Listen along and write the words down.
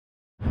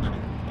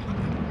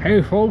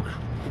Hey folks.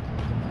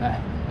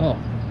 Oh.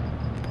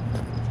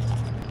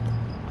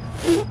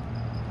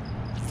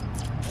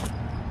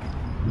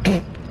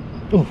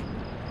 Ooh.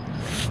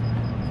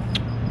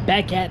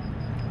 Back at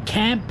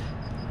camp.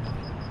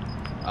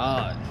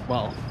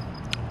 Well,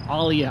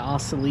 Alia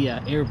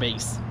Osilia Air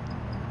Base.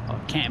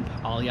 Camp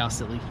Alia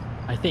Osilia,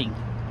 I think.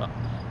 Well,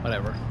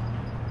 whatever.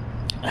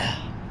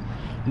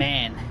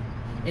 Man,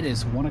 it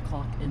is 1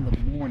 o'clock in the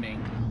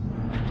morning.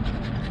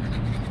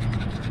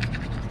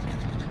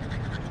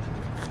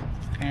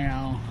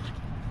 And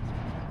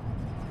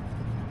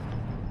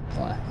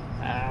what?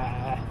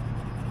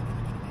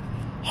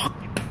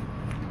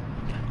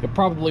 You're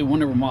probably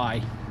wondering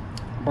why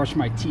I brush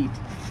my teeth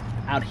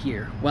out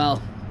here. Well,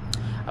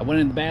 I went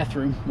in the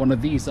bathroom, one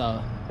of these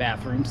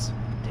bathrooms,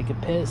 take a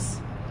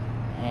piss,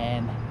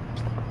 and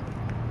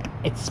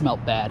it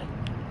smelled bad.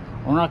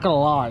 I'm not gonna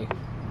lie.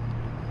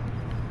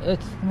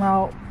 It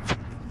smelled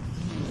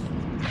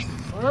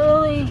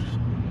really,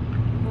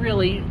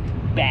 really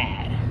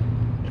bad.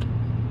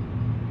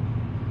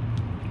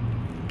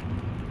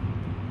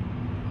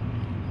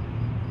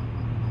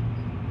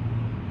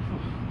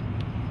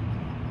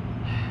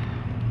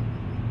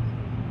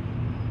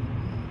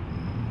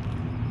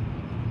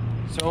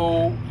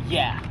 So,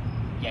 yeah,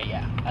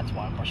 that's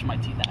why I'm brushing my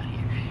teeth out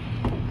here.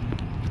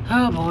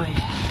 Oh boy,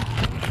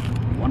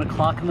 1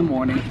 o'clock in the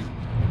morning.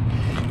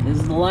 This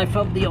is the life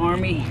of the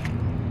army.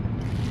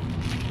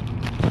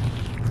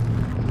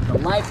 The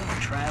life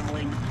of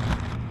traveling.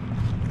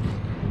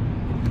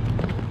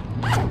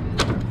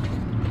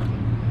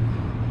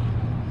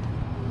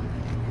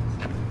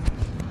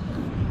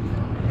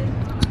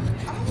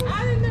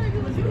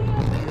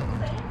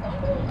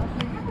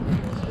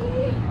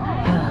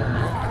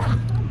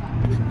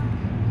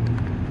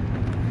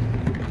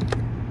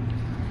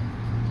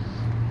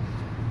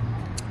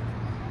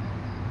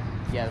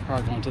 Yeah, they're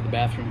probably going to the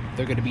bathroom.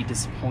 They're going to be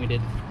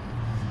disappointed.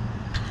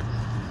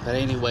 But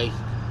anyway,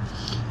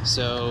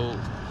 so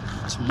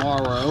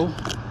tomorrow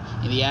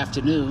in the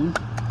afternoon,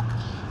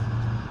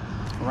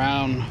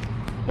 around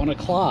 1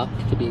 o'clock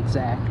to be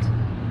exact,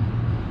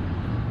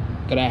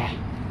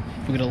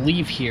 we're gonna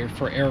leave here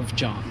for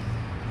Arifjan.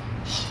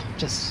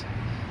 Just,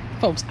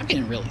 folks, I'm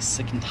getting really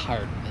sick and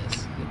tired of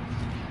this.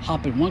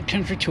 Hopping one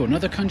country to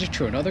another country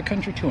to another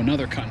country to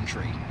another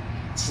country.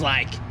 It's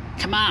like,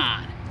 come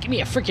on. Give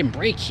me a freaking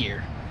break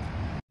here.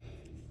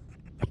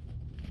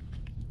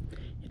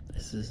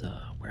 This is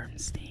where I'm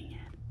staying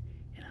at.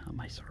 And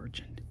my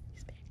sergeant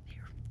is back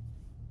there.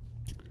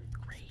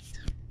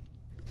 Great.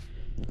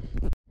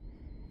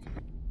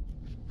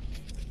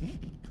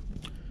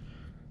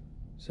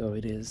 So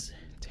it is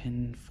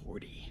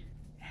 10:40,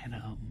 and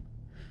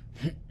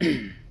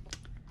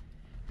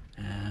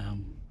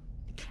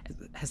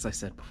as I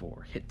said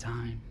before, hit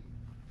time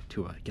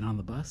to get on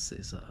the bus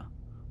is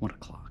 1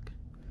 o'clock.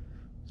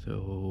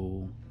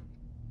 So,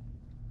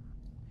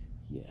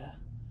 yeah,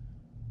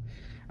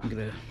 I'm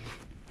gonna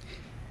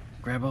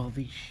grab all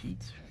these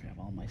sheets, grab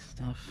all my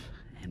stuff,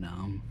 and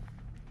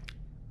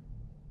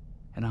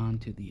head on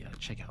to the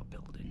checkout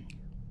building.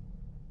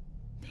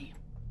 Damn.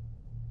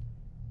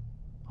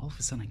 All of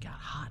a sudden it got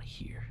hot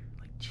here.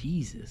 Like,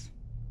 Jesus.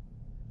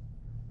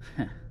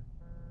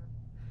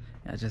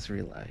 I just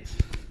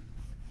realized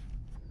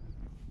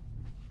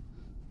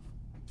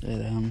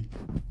that,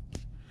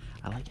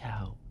 I like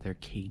how there are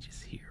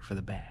cages here for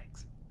the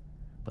bags,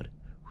 but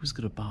who's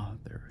gonna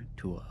bother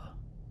to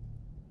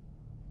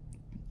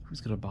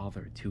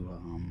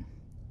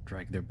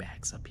drag their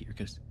bags up here?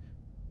 Because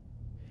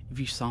if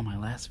you saw my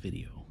last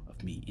video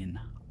of me in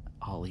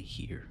Ollie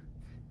here,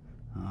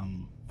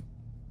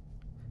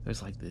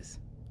 there's like this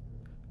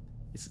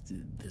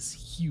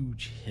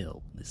huge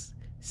hill, this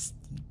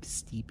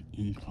steep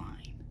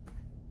incline.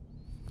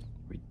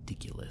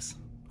 Ridiculous.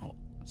 Oh,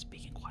 I'm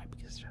speaking quiet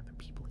because there are other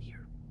people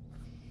here.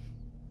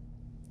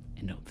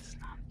 And no, this is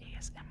not an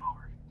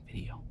ASMR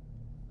video.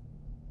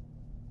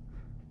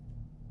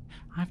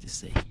 I have to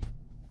say,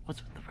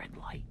 what's with the red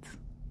lights?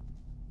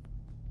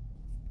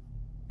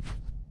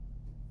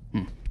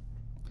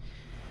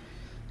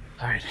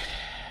 Alright.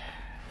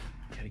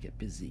 Gotta get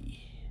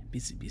busy.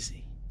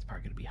 Busy. It's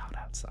probably gonna be hot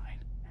outside,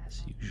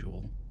 as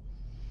usual.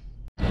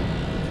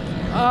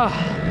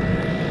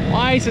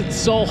 Why is it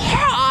so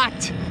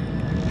hot?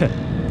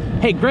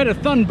 Hey, Greta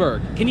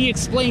Thunberg, can you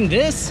explain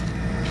this?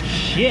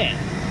 Shit.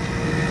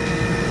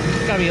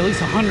 It's gotta be at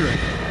least 100.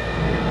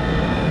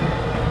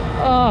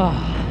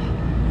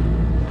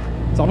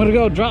 So I'm gonna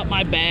go drop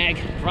my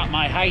bag, drop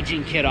my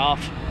hygiene kit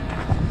off,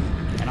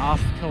 and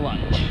off to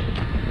lunch.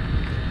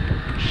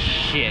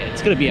 Shit,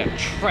 it's gonna be a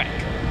trek.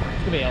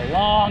 It's gonna be a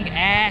long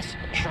ass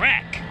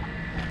trek.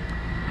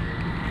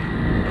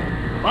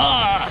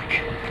 Fuck.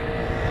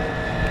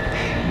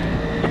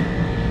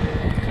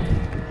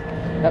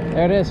 Yep,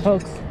 there it is,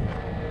 folks.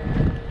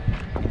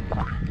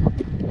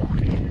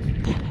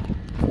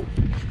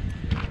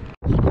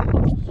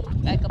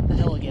 Back up the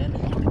hill again.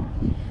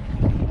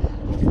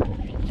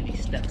 Any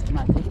steps? I'm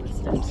not taking the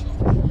steps.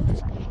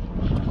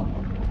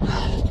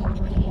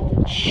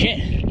 Shit.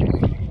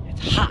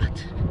 It's hot.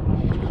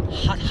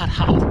 Hot.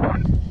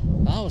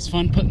 that was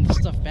fun putting the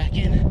stuff back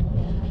in.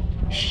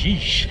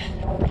 Sheesh.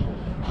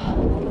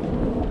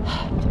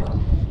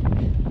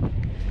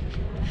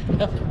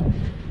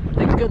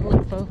 Take a good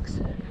look, folks.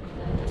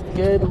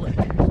 Good look.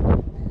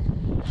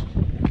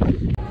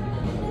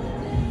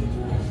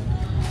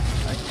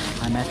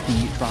 I'm at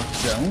the drop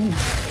zone.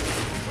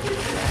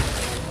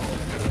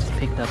 Just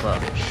picked up a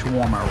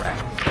shawarma wrap.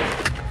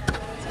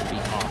 It's gonna be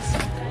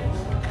awesome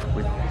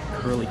with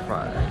curly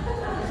fry.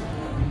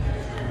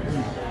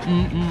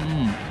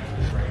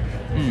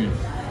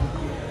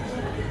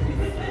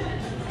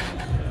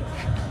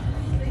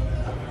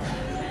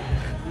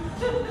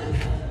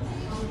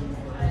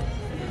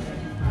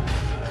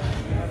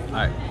 All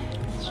right,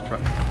 let's try.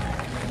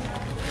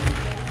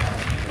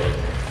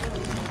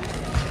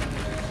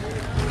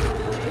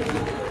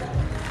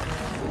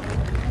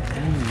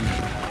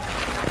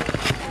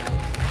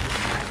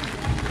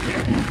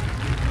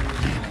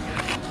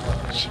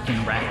 Chicken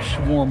wrap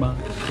shawarma.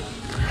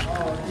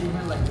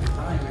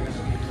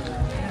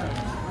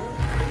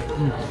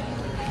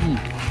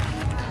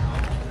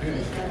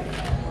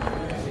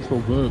 So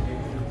good.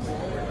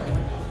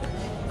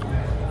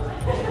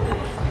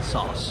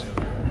 Sauce.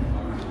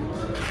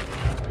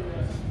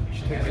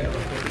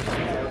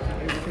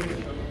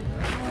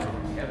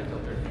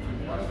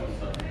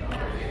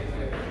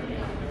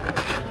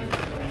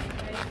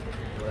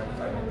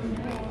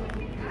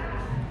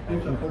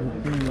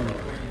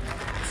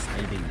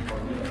 Exciting.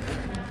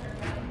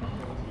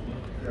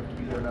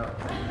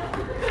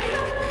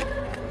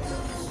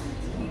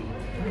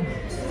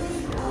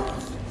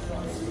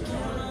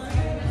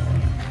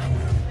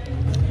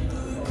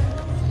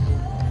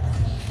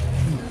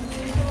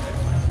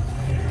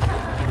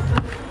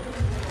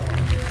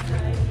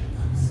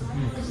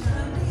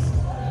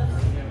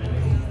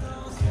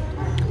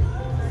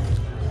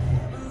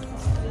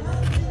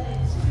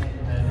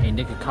 Hey,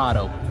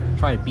 Nicocado,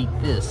 try to beat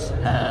this.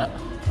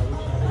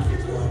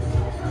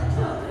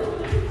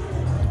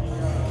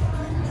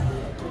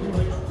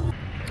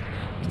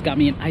 Got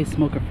me an ice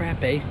mocha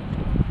frappe.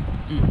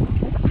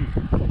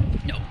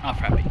 No, not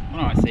frappe. What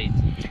do I say?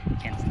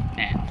 Can't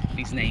stand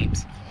these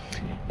names.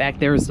 Back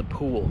there is the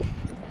pool.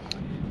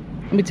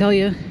 Let me tell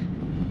you,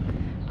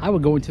 I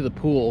would go into the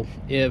pool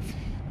if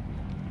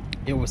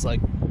it was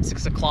like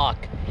 6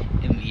 o'clock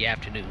in the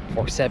afternoon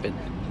or 7.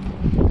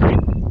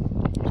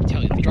 I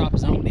tell you, the drop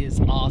zone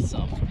is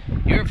awesome.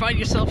 You ever find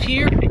yourself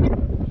here?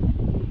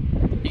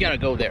 You gotta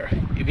go there.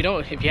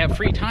 If you have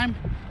free time,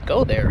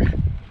 go there.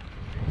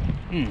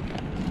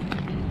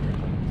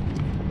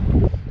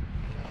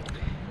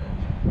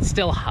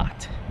 Still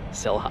hot.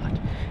 Still hot.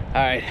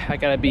 All right, I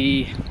gotta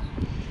be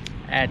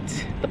at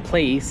the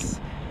place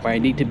where I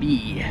need to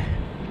be.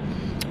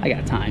 I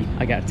got time.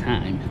 I got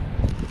time.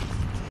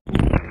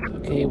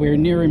 Okay, we're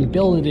nearing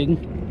building.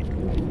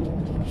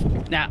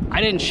 Now, I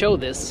didn't show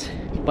this,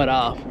 but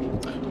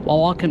while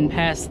walking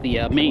past the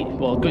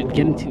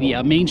getting to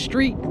the main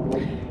street,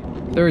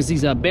 there's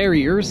these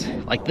barriers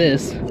like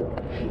this.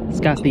 It's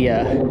got the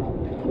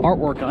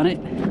artwork on it.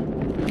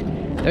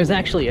 There's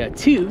actually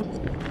two,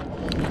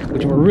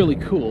 which were really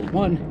cool.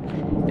 One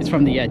is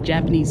from the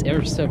Japanese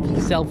Air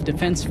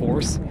Self-Defense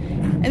Force,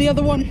 and the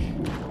other one,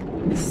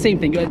 it's the same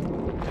thing.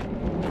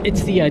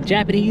 It's the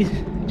Japanese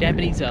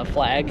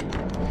flag,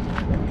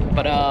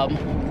 but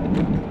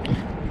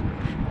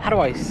how do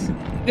I?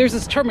 There's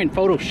this term in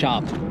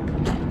Photoshop,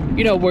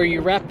 you know, where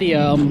you wrap the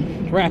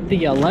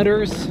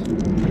letters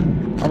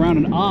around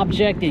an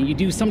object and you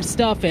do some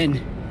stuff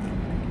and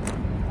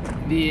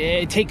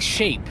it takes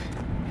shape,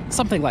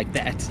 something like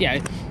that.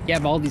 Yeah, you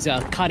have all these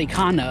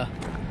katakana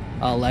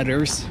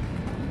letters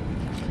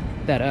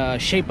that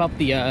shape up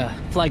the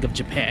flag of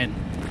Japan.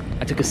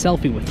 I took a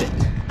selfie with it.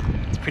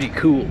 It's pretty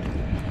cool.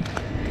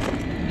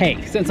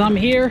 Hey, since I'm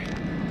here,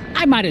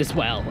 I might as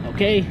well,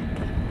 okay?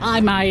 I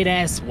might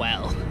as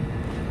well.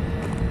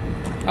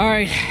 All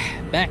right,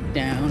 back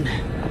down.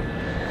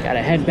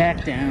 Gotta head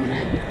back down.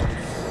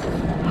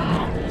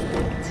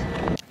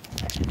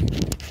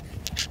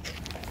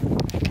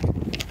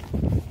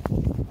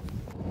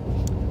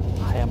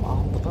 I am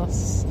on the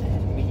bus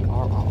and we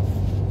are off.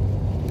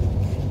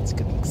 It's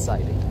gonna be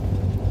exciting.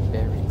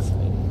 Very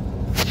exciting.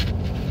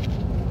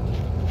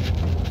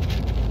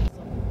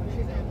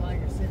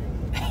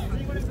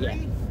 Yeah.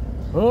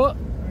 Oh!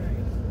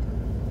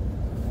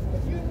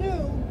 If you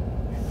knew,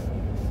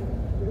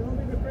 you don't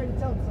be afraid to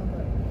tell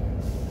somebody.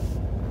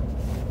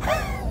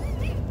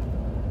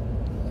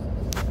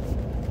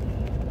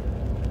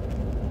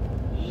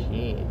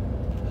 Shit.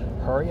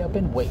 Hurry up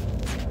and wait.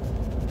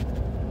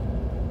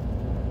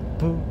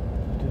 Boo.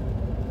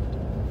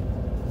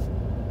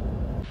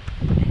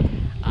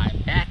 I'm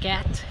back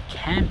at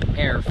Camp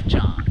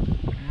Arifjan.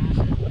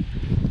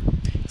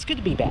 It's good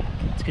to be back.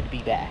 It's good to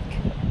be back.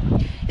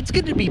 It's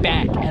good to be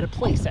back at a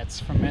place that's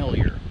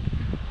familiar.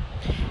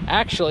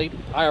 Actually,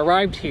 I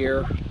arrived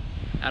here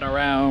at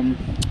around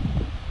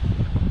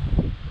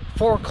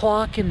 4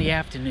 o'clock in the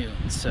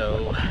afternoon,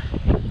 so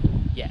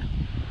yeah.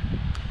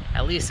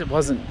 At least it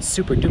wasn't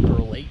super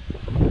duper late.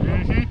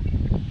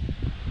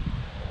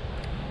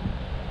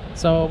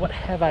 So what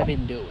have I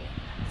been doing?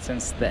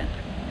 since then?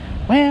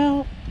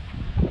 Well,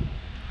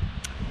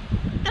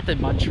 nothing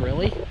much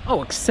really.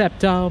 Oh,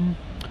 except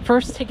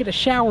first taking a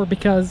shower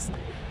because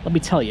let me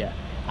tell you,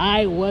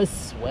 I was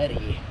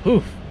sweaty.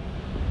 Oof.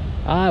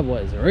 I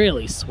was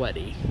really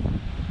sweaty.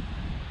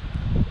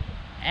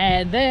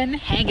 And then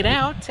hanging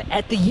out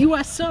at the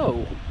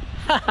USO.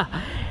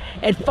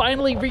 And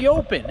finally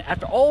reopened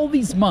after all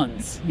these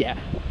months. Yeah.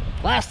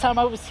 Last time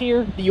I was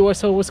here, the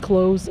USO was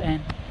closed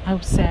and I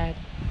was sad.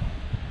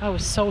 I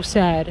was so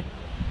sad.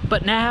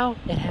 But now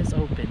it has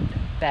opened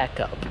back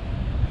up.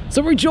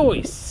 So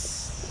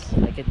rejoice.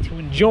 I get to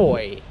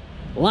enjoy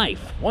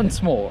life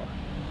once more.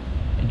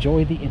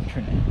 Enjoy the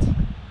internet.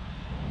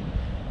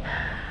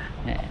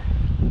 Yeah.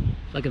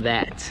 Look at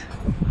that.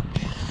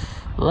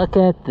 Look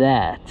at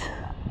that.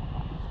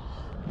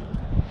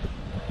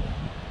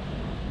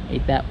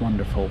 Ain't that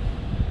wonderful?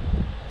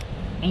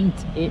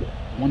 Ain't it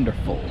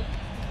wonderful?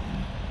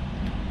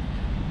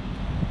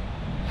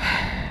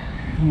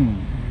 You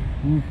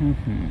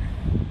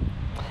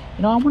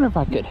know, I wonder if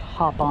I could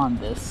hop on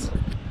this.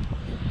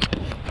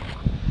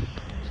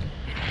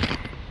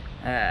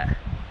 Can't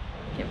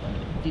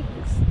really do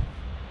this.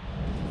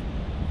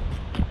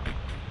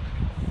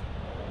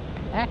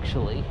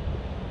 Actually,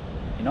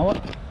 you know what?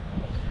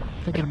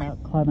 I'm thinking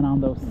about climbing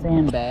on those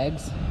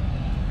sandbags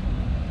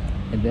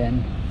and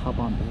then hop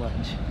on the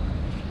ledge.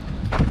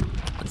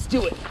 Let's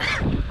do it.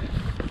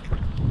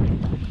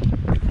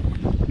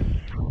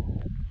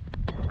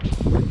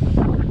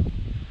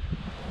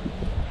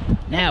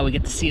 Now we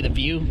get to see the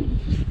view.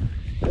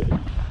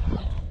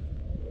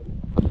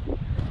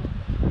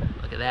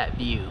 Look at that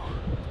view.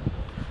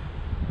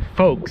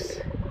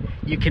 Folks,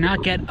 you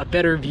cannot get a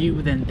better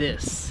view than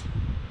this.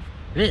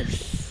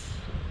 This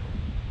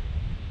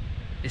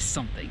is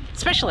something,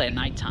 especially at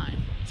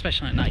nighttime.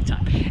 Especially at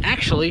nighttime.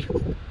 Actually,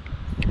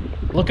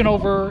 looking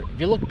over, if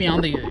you look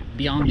beyond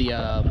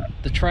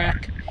the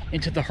track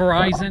into the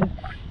horizon,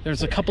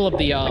 there's a couple of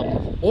the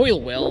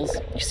oil wells.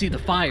 You see the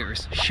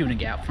fires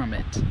shooting out from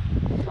it.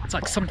 It's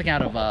like something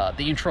out of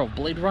the intro of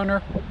Blade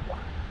Runner,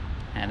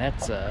 and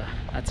that's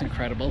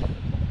incredible.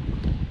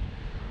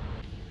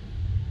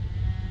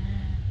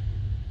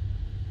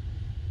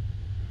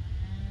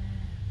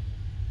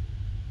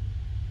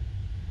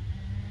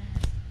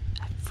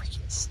 That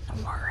freaking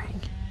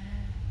snoring.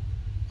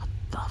 What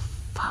the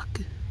fuck?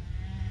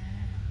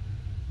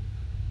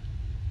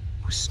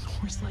 Who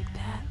snores like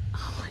that?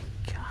 Oh my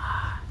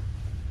god.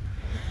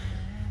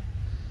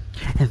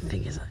 And the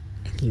thing is, I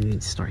didn't even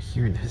start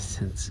hearing this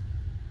since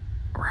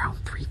around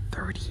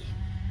 3:30.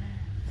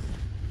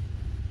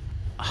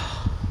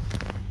 Oh.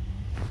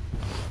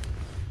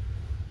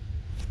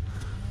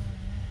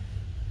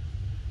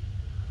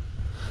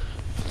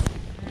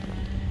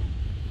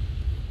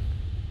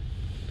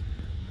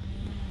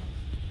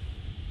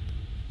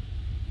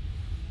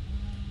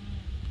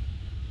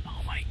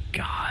 Oh my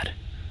god.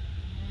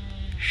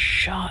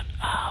 Shut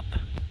up.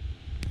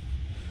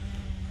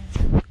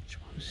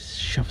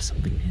 Shove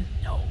something in his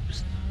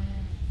nose.